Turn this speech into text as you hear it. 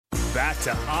back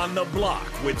to On the Block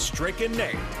with Strick and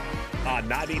Nate on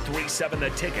 93.7 The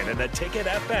Ticket and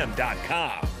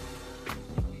theticketfm.com.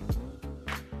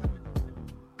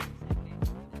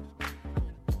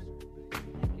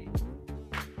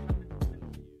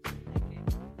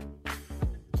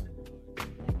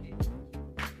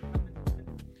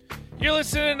 You're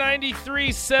listening to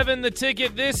 93.7 The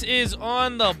Ticket. This is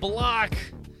On the Block.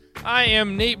 I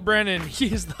am Nate Brennan.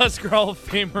 He is the Husker Hall of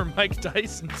Famer Mike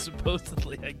Tyson,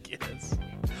 supposedly, I guess.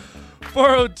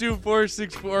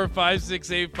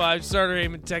 402-464-5685, Starter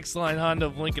Heyman text line, Honda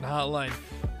of Lincoln hotline.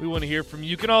 We want to hear from you.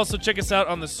 You can also check us out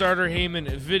on the Starter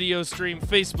Heyman video stream,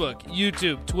 Facebook,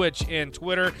 YouTube, Twitch, and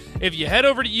Twitter. If you head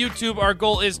over to YouTube, our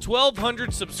goal is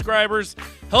 1,200 subscribers.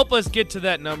 Help us get to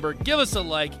that number. Give us a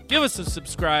like. Give us a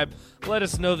subscribe. Let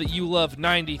us know that you love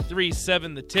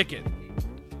 93.7 The Ticket.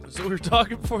 So we were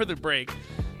talking before the break.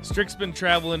 Strick's been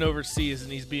traveling overseas,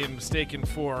 and he's being mistaken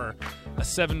for a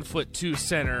 7'2"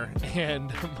 center,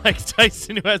 and Mike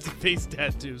Tyson, who has a face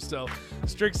tattoo. So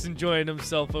Strick's enjoying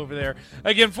himself over there.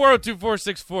 Again,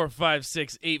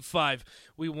 402-464-5685.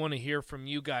 We want to hear from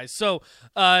you guys. So,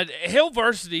 Hail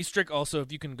Varsity, Strick. Also,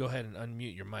 if you can go ahead and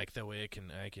unmute your mic, that way I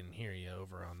can hear you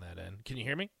over on that end. Can you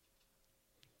hear me?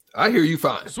 I hear you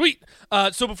fine. Sweet.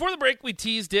 So before the break, we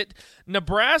teased it.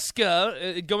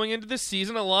 Nebraska, going into this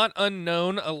season, a lot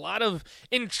unknown, a lot of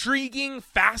intriguing,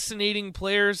 fascinating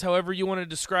players, however you want to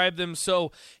describe them.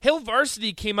 So Hail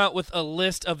Varsity came out with a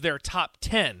list of their top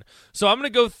 10. So I'm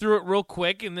going to go through it real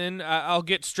quick, and then I'll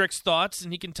get Strick's thoughts,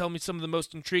 and he can tell me some of the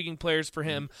most intriguing players for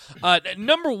him.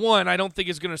 Number one, I don't think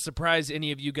is going to surprise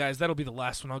any of you guys. That'll be the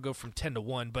last one. I'll go from 10 to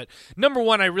 1. But number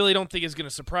one, I really don't think is going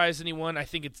to surprise anyone. I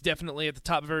think it's definitely at the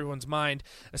top of everyone's mind,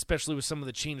 especially with some of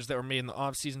the changes that were made in the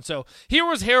offseason. So here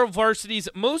was Hail Varsity's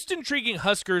most intriguing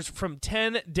Huskers from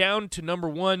 10 down to number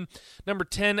 1. Number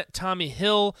 10, Tommy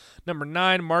Hill. Number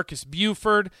 9, Marcus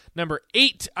Buford. Number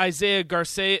 8, Isaiah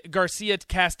Garcia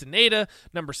Castaneda.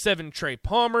 Number 7, Trey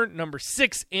Palmer. Number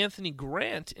 6, Anthony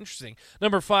Grant. Interesting.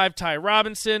 Number 5, Ty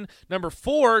Robinson. Number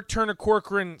 4, Turner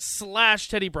Corcoran /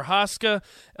 Teddy Prohaska.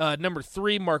 Number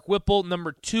 3, Mark Whipple.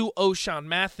 Number 2, O'Shawn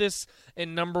Mathis.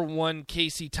 And number 1,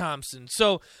 Casey Thompson.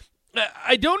 So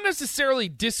I don't necessarily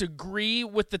disagree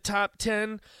with the top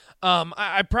 10.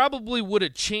 I probably would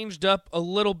have changed up a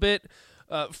little bit.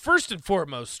 First and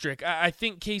foremost, Strick, I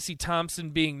think Casey Thompson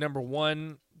being number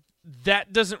 1,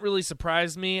 that doesn't really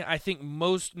surprise me. I think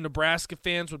most Nebraska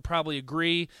fans would probably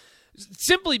agree,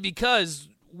 simply because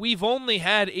we've only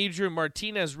had Adrian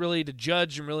Martinez really to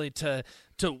judge and really to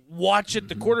watch at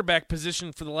the quarterback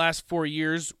position for the last 4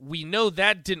 years. We know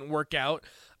that didn't work out.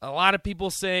 A lot of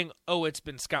people saying, oh, it's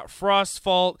been Scott Frost's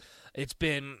fault. It's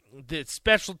been the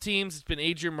special teams. It's been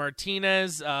Adrian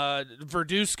Martinez.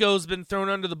 Verduzco's been thrown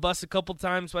under the bus a couple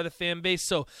times by the fan base.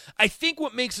 So I think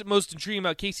what makes it most intriguing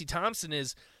about Casey Thompson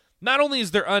is not only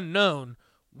is there unknown,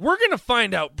 we're going to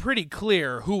find out pretty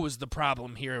clear who was the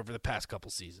problem here over the past couple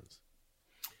seasons.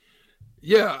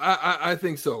 Yeah, I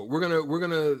think so. We're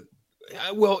gonna.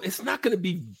 Well, it's not going to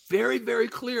be very, very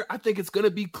clear. I think it's going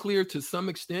to be clear to some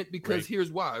extent because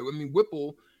Here's why. I mean,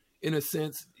 Whipple, in a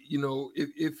sense, you know,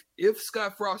 if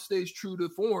Scott Frost stays true to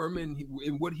form and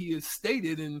what he has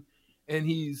stated and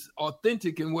he's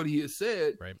authentic in what he has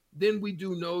said, then we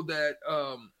do know that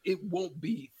it won't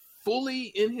be fully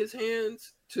in his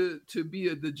hands to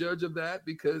be the judge of that,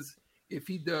 because if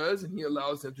he does and he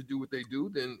allows them to do what they do,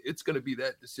 then it's going to be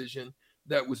that decision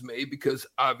that was made, because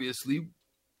obviously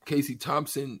Casey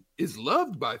Thompson is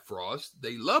loved by Frost.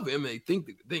 They love him. They think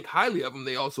highly of him.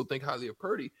 They also think highly of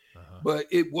Purdy. But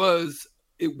it was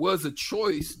a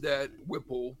choice that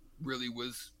Whipple really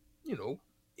was, you know,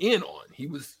 in on. He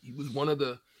was one of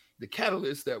the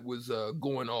catalysts that was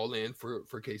going all in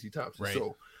for Casey Thompson.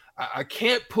 So I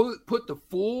can't put the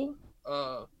full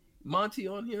Monty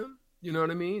on him. You know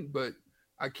what I mean? But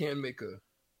I can make a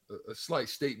slight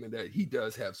statement that he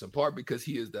does have some part because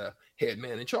he is the head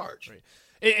man in charge.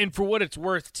 And for what it's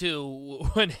worth, too,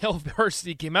 when Hail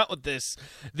Varsity came out with this,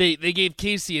 they gave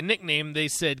Casey a nickname. They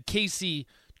said Casey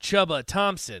Chubba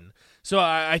Thompson. So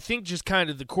I think just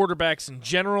kind of the quarterbacks in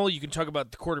general, you can talk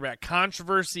about the quarterback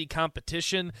controversy,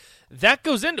 competition, that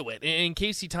goes into it. And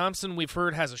Casey Thompson, we've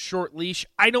heard, has a short leash.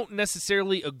 I don't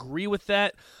necessarily agree with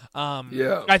that.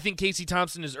 I think Casey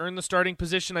Thompson has earned the starting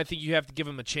position. I think you have to give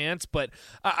him a chance. But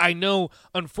I know,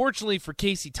 unfortunately for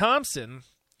Casey Thompson,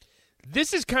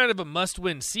 this is kind of a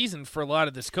must-win season for a lot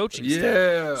of this coaching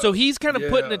staff. So he's kind of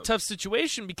put in a tough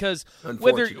situation because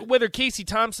whether Casey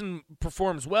Thompson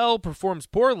performs well, performs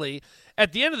poorly,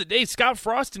 at the end of the day, Scott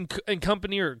Frost and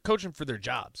company are coaching for their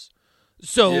jobs.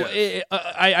 So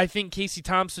I think Casey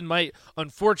Thompson might,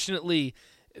 unfortunately,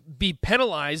 be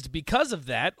penalized because of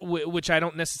that, which I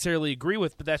don't necessarily agree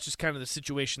with, but that's just kind of the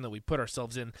situation that we put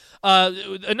ourselves in.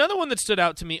 Another one that stood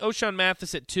out to me, O'Shawn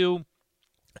Mathis at 2.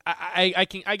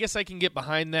 I guess I can get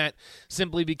behind that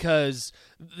simply because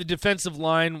the defensive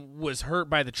line was hurt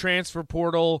by the transfer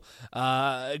portal,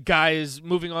 guys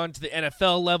moving on to the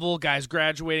NFL level, guys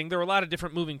graduating. There were a lot of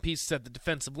different moving pieces at the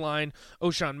defensive line.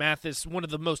 O'Shawn Mathis, one of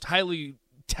the most highly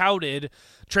touted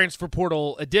transfer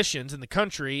portal additions in the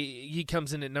country. He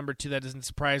comes in at number 2. That doesn't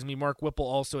surprise me. Mark Whipple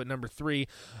also at number 3.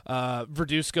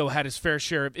 Verduzco had his fair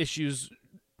share of issues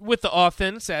with the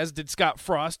offense, as did Scott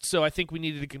Frost, so I think we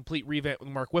needed a complete revamp with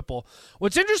Mark Whipple.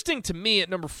 What's interesting to me at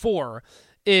number 4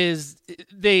 is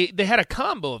they had a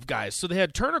combo of guys. So they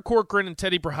had Turner Corcoran and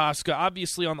Teddy Prohaska,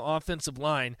 obviously on the offensive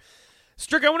line.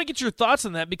 Strick, I want to get your thoughts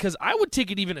on that because I would take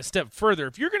it even a step further.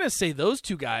 If you're going to say those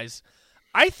two guys,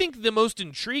 I think the most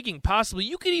intriguing possibly,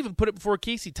 you could even put it before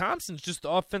Casey Thompson's, just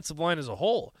the offensive line as a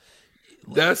whole.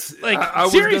 That's like I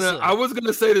was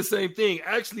gonna say the same thing.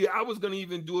 Actually, I was gonna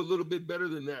even do a little bit better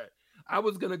than that. I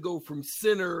was gonna go from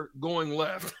center going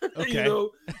left. Okay.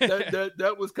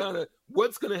 That was kind of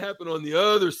what's gonna happen on the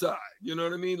other side. You know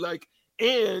what I mean? Like,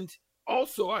 and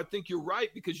also I think you're right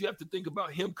because you have to think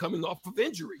about him coming off of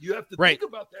injury. You have to think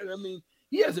about that. I mean,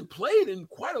 he hasn't played in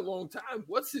quite a long time.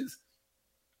 What's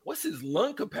his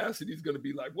lung capacity is going to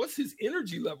be like? What's his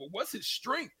energy level? What's his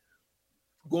strength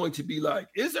going to be like?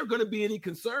 Is there going to be any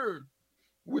concern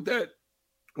with that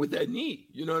knee?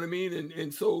 You know what I mean?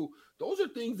 And so those are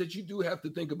things that you do have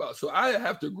to think about. So I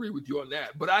have to agree with you on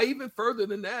that. But I even further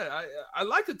than that, I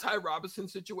like the Ty Robinson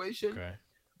situation. Okay.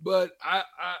 But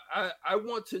I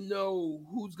want to know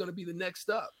who's going to be the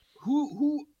next up.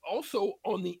 Who also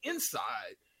on the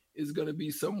inside is going to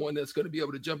be someone that's going to be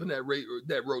able to jump in that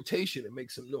rotation and make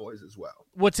some noise as well.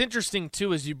 What's interesting,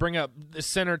 too, is you bring up the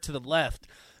center to the left.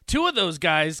 2 of those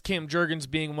guys, Cam Jurgens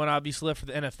being one obviously left for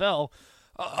the NFL,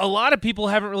 a lot of people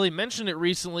haven't really mentioned it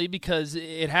recently because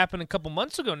it happened a couple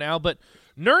months ago now, but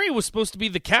Nuri was supposed to be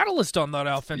the catalyst on that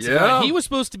offensive line. He was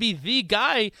supposed to be the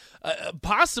guy,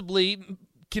 possibly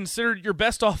considered your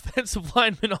best offensive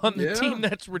lineman on the team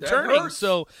that's returning.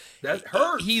 So that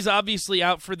hurts. He's obviously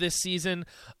out for this season.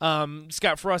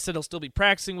 Scott Frost said he'll still be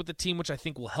practicing with the team, which I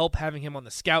think will help having him on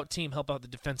the scout team, help out the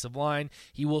defensive line.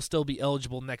 He will still be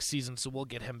eligible next season, so we'll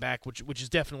get him back, which is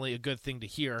definitely a good thing to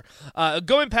hear.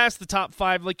 Going past the top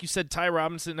 5, like you said, Ty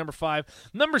Robinson at number 5.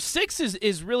 Number 6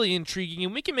 is really intriguing,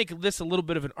 and we can make this a little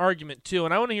bit of an argument too,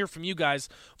 and I want to hear from you guys,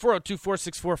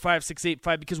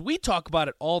 402-464-5685, because we talk about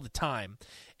it all the time.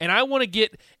 And I want to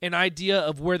get an idea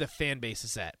of where the fan base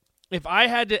is at. If I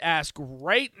had to ask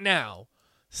right now,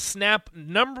 snap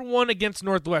number 1 against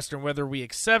Northwestern, whether we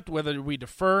accept, whether we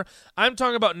defer, I'm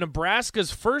talking about Nebraska's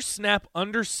first snap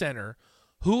under center.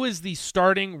 Who is the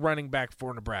starting running back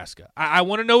for Nebraska? I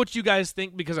want to know what you guys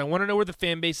think because I want to know where the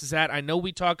fan base is at. I know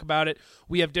we talk about it.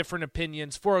 We have different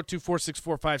opinions.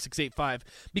 402-464-5685.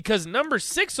 Because number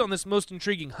 6 on this most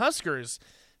intriguing Huskers,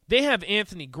 they have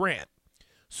Anthony Grant.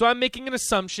 So I'm making an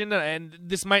assumption, and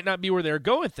this might not be where they're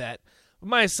going with that, but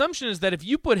my assumption is that if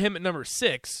you put him at number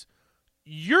 6,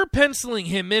 you're penciling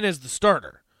him in as the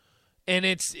starter. And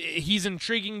he's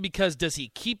intriguing because does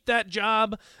he keep that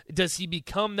job? Does he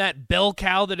become that bell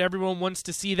cow that everyone wants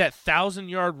to see, that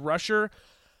 1,000-yard rusher?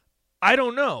 I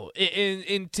don't know.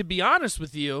 And to be honest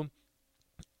with you,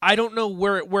 I don't know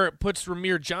where it puts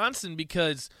Ramir Johnson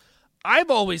because I've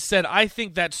always said I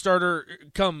think that starter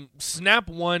come snap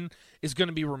 1 is going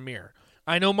to be Ramir.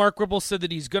 I know Mark Whipple said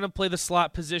that he's going to play the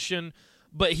slot position,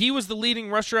 but he was the leading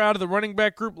rusher out of the running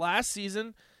back group last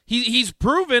season. He's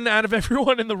proven out of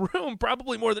everyone in the room,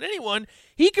 probably more than anyone,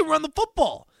 he can run the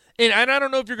football. And I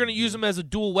don't know if you're going to use him as a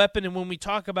dual weapon. And when we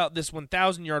talk about this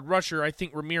 1,000-yard rusher, I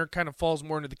think Ramir kind of falls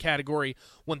more into the category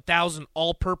 1,000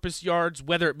 all-purpose yards,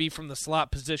 whether it be from the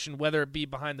slot position, whether it be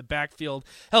behind the backfield.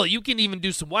 Hell, you can even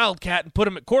do some wildcat and put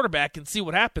him at quarterback and see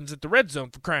what happens at the red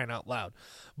zone, for crying out loud.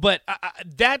 But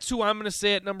that's who I'm going to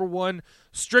say at number 1.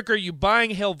 Stricker, you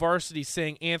buying Hail Varsity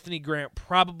saying Anthony Grant,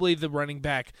 probably the running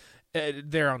back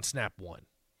there on snap 1?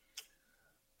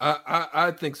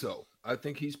 I think so. I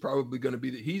think he's probably going to be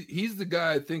he's the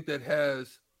guy I think that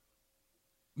has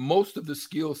most of the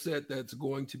skill set that's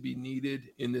going to be needed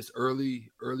in this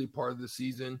early part of the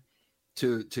season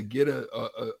to get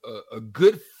a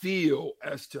good feel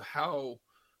as to how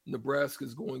Nebraska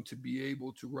is going to be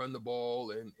able to run the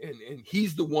ball. And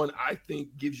he's the one I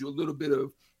think gives you a little bit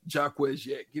of Jacquez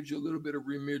Yet, gives you a little bit of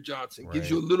Ramir Johnson, gives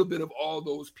you a little bit of all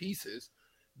those pieces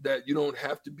that you don't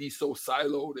have to be so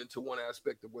siloed into one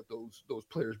aspect of what those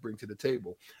players bring to the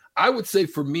table. I would say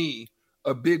for me,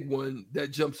 a big one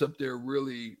that jumps up there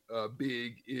really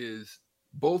big is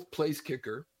both place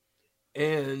kicker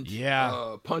and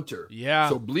punter. Yeah.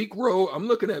 So Bleak Road, I'm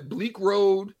looking at Bleak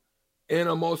Road, and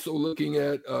I'm also looking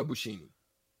at Bushini.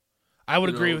 I would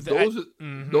agree with that.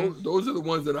 Those are the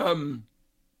ones that I'm,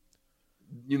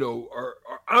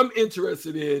 I'm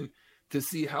interested in to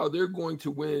see how they're going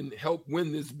to help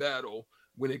win this battle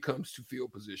when it comes to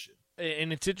field position.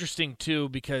 And it's interesting, too,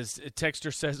 because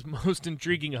Texter says most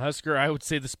intriguing Husker, I would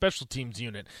say the special teams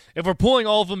unit. If we're pulling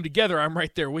all of them together, I'm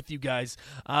right there with you guys.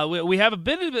 We have a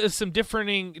bit of some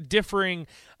differing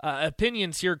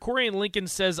opinions here. Corey and Lincoln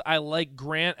says, I like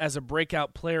Grant as a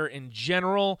breakout player in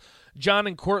general. John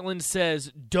and Cortland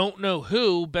says, don't know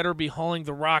who, better be hauling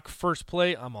the rock first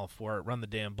play. I'm all for it. Run the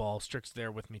damn ball. Strick's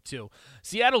there with me, too.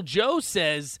 Seattle Joe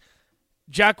says,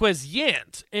 Jaquez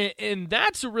Yant, and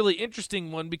that's a really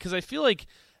interesting one because I feel like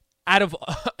out of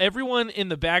everyone in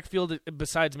the backfield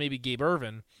besides maybe Gabe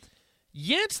Ervin,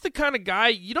 Yant's the kind of guy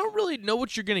you don't really know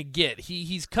what you're going to get.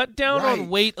 He's cut down on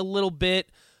weight a little bit.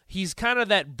 He's kind of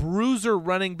that bruiser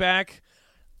running back.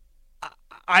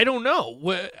 I don't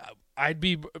know. I'd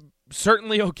be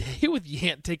certainly okay with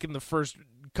Yant taking the first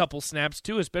couple snaps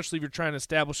too, especially if you're trying to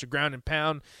establish a ground and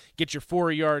pound, get your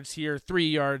 4 yards here, 3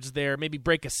 yards there, maybe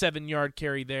break a 7-yard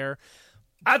carry there.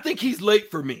 I think he's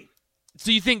late for me. So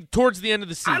you think towards the end of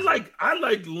the season? I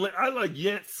like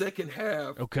Yant's second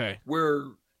half. Okay, where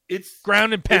it's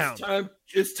ground and pound.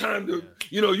 It's time to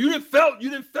you didn't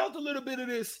felt a little bit of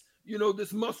this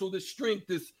this muscle, this strength,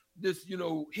 this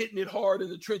hitting it hard in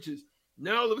the trenches.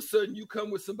 Now all of a sudden you come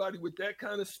with somebody with that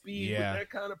kind of speed, with that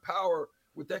kind of power,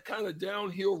 with that kind of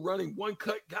downhill running, one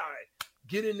cut guy,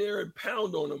 get in there and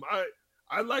pound on him.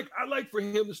 I like for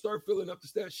him to start filling up the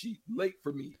stat sheet late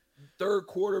for me. Third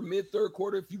quarter, mid third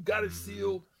quarter, if you got it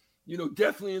sealed,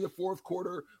 definitely in the fourth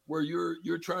quarter where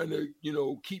you're trying to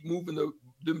keep moving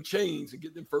them chains and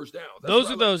get them first down.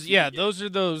 Those are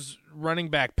those running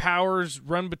back powers,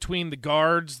 run between the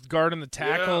guard and the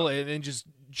tackle, and just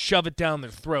shove it down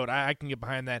their throat. I can get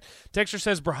behind that. Texter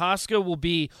says Prohaska will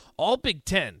be all Big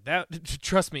Ten.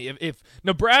 Trust me, if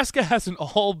Nebraska has an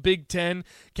all Big Ten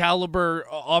caliber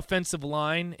offensive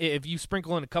line, if you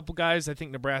sprinkle in a couple guys, I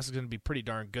think Nebraska's going to be pretty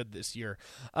darn good this year.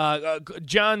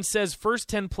 John says first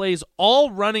 10 plays, all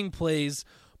running plays,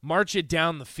 march it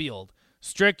down the field.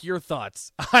 Strick, your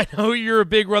thoughts. I know you're a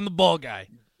big run the ball guy.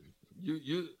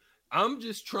 I'm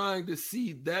just trying to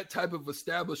see that type of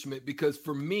establishment because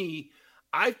for me,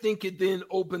 I think it then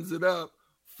opens it up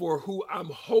for who I'm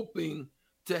hoping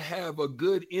to have a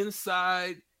good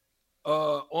inside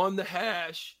on the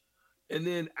hash and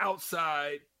then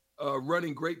outside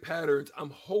running great patterns. I'm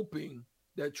hoping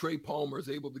that Trey Palmer is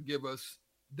able to give us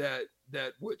that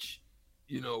which,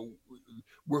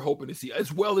 we're hoping to see,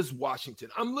 as well as Washington.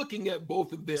 I'm looking at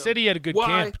both of them. Said he had a good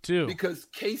camp, too. Because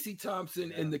Casey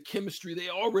Thompson and the chemistry they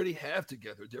already have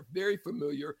together. They're very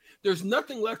familiar. There's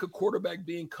nothing like a quarterback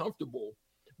being comfortable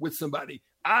with somebody,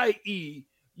 i.e.,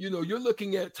 you're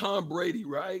looking at Tom Brady,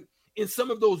 right? In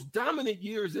some of those dominant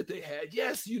years that they had,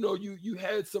 yes, you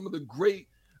had some of the great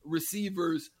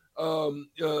receivers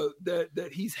that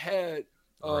he's had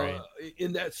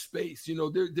in that space.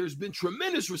 There's been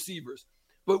tremendous receivers.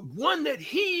 But one that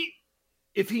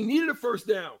if he needed a first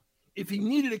down, if he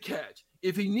needed a catch,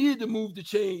 if he needed to move the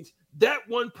chains, that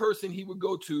one person he would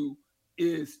go to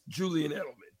is Julian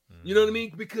Edelman. You know what I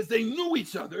mean? Because they knew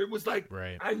each other. It was like,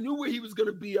 I knew where he was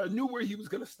going to be. I knew where he was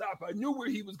going to stop. I knew where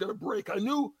he was going to break. I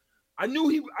knew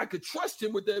I could trust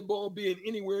him with that ball being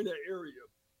anywhere in that area.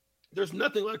 There's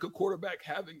nothing like a quarterback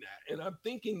having that. And I'm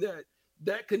thinking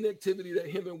that connectivity that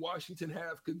him and Washington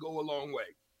have could go a long way.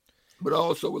 But I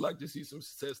also would like to see some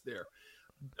success there.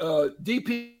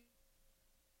 DP.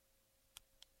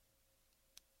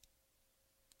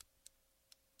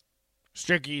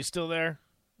 Stricky, you still there?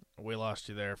 We lost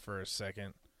you there for a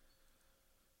second.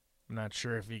 I'm not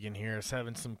sure if you can hear us.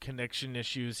 Having some connection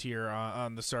issues here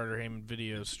on the Starter Heyman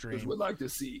video stream. Would like to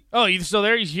see. Oh, you still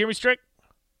there? You hear me, Strick?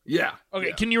 Yeah. Okay,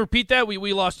 yeah. Can you repeat that?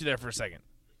 We lost you there for a second.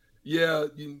 Yeah,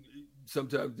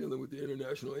 sometimes dealing with the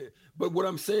international. But what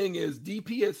I'm saying is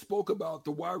DP has spoke about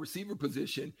the wide receiver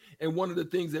position, and one of the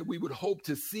things that we would hope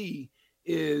to see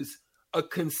is a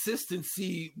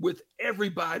consistency with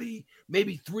everybody,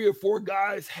 maybe 3 or 4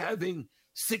 guys having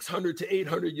 600 to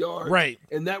 800 yards. Right.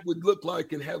 And that would look like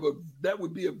that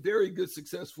would be a very good,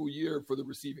 successful year for the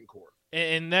receiving corps.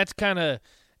 And that's kind of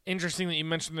interesting that you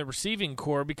mentioned the receiving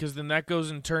corps, because then that goes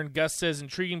in turn. Gus says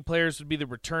intriguing players would be the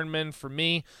return men for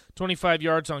me. 25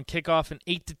 yards on kickoff and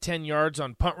 8 to 10 yards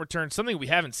on punt return, something we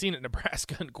haven't seen at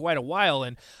Nebraska in quite a while.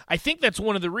 And I think that's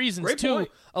one of the reasons, Great too. point.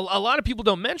 A lot of people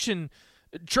don't mention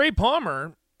Trey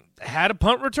Palmer had a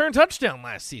punt return touchdown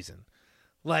last season.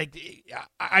 Like,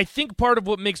 I think part of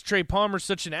what makes Trey Palmer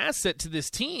such an asset to this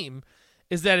team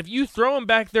is that if you throw him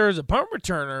back there as a punt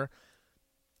returner,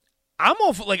 I'm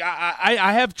all for, like,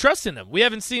 I have trust in him. We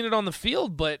haven't seen it on the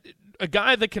field, but a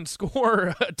guy that can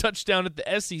score a touchdown at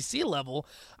the SEC level,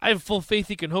 I have full faith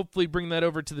he can hopefully bring that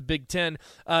over to the Big Ten.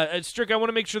 Strick, I want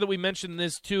to make sure that we mention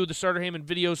this too, the Starter Heyman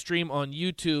video stream on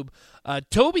YouTube.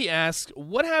 Toby asks,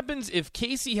 what happens if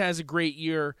Casey has a great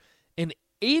year and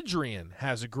Adrian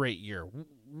has a great year?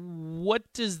 What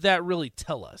does that really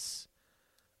tell us?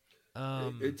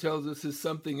 It tells us it's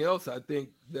something else. I think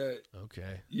that,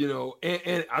 okay,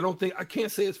 and I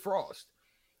can't say it's Frost.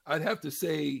 I'd have to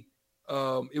say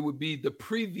it would be the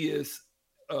previous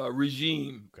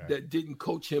regime that didn't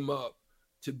coach him up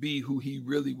to be who he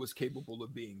really was capable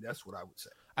of being. That's what I would say.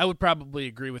 I would probably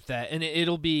agree with that. And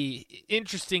it'll be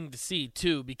interesting to see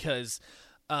too, because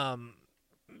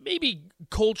maybe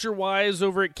culture-wise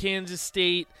over at Kansas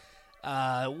State,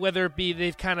 whether it be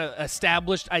they've kind of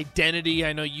established identity.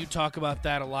 I know you talk about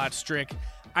that a lot, Strick.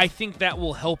 I think that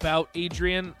will help out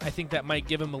Adrian. I think that might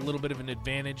give him a little bit of an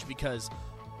advantage because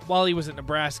while he was at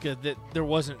Nebraska, that there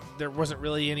wasn't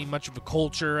really any much of a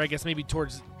culture. I guess maybe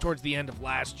towards the end of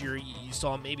last year, you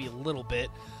saw maybe a little bit.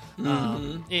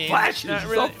 Flashes,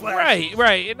 really,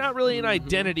 right, and not really an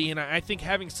identity. And I think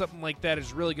having something like that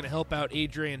is really going to help out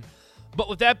Adrian. But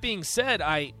with that being said,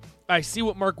 I see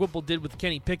what Mark Whipple did with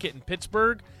Kenny Pickett in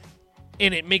Pittsburgh,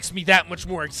 and it makes me that much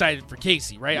more excited for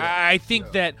Casey, right? Yeah, I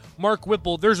think that Mark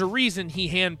Whipple, there's a reason he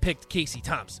handpicked Casey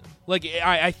Thompson. Like,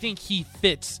 I think he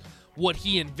fits what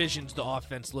he envisions the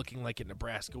offense looking like in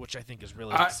Nebraska, which I think is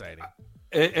really exciting.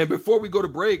 And before we go to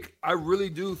break, I really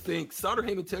do think Starter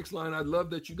Heyman text line, I love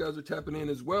that you guys are tapping in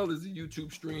as well as the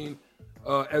YouTube stream,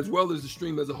 as well as the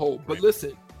stream as a whole. But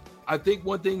listen, I think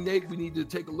one thing, Nate, we need to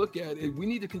take a look at, and we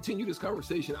need to continue this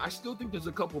conversation. I still think there's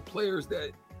a couple players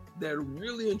that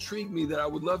really intrigue me that I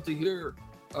would love to hear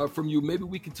from you. Maybe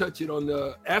we can touch it on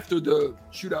after the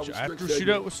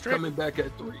Shootout with Strick coming back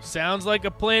at 3. Sounds like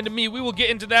a plan to me. We will get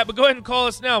into that, but go ahead and call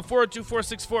us now,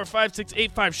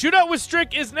 402-464-5685. Shootout with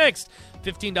Strick is next.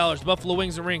 $15 Buffalo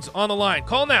Wings and Rings on the line.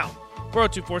 Call now,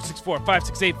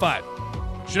 402-464-5685.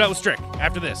 Shootout with Strick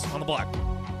after this on the block.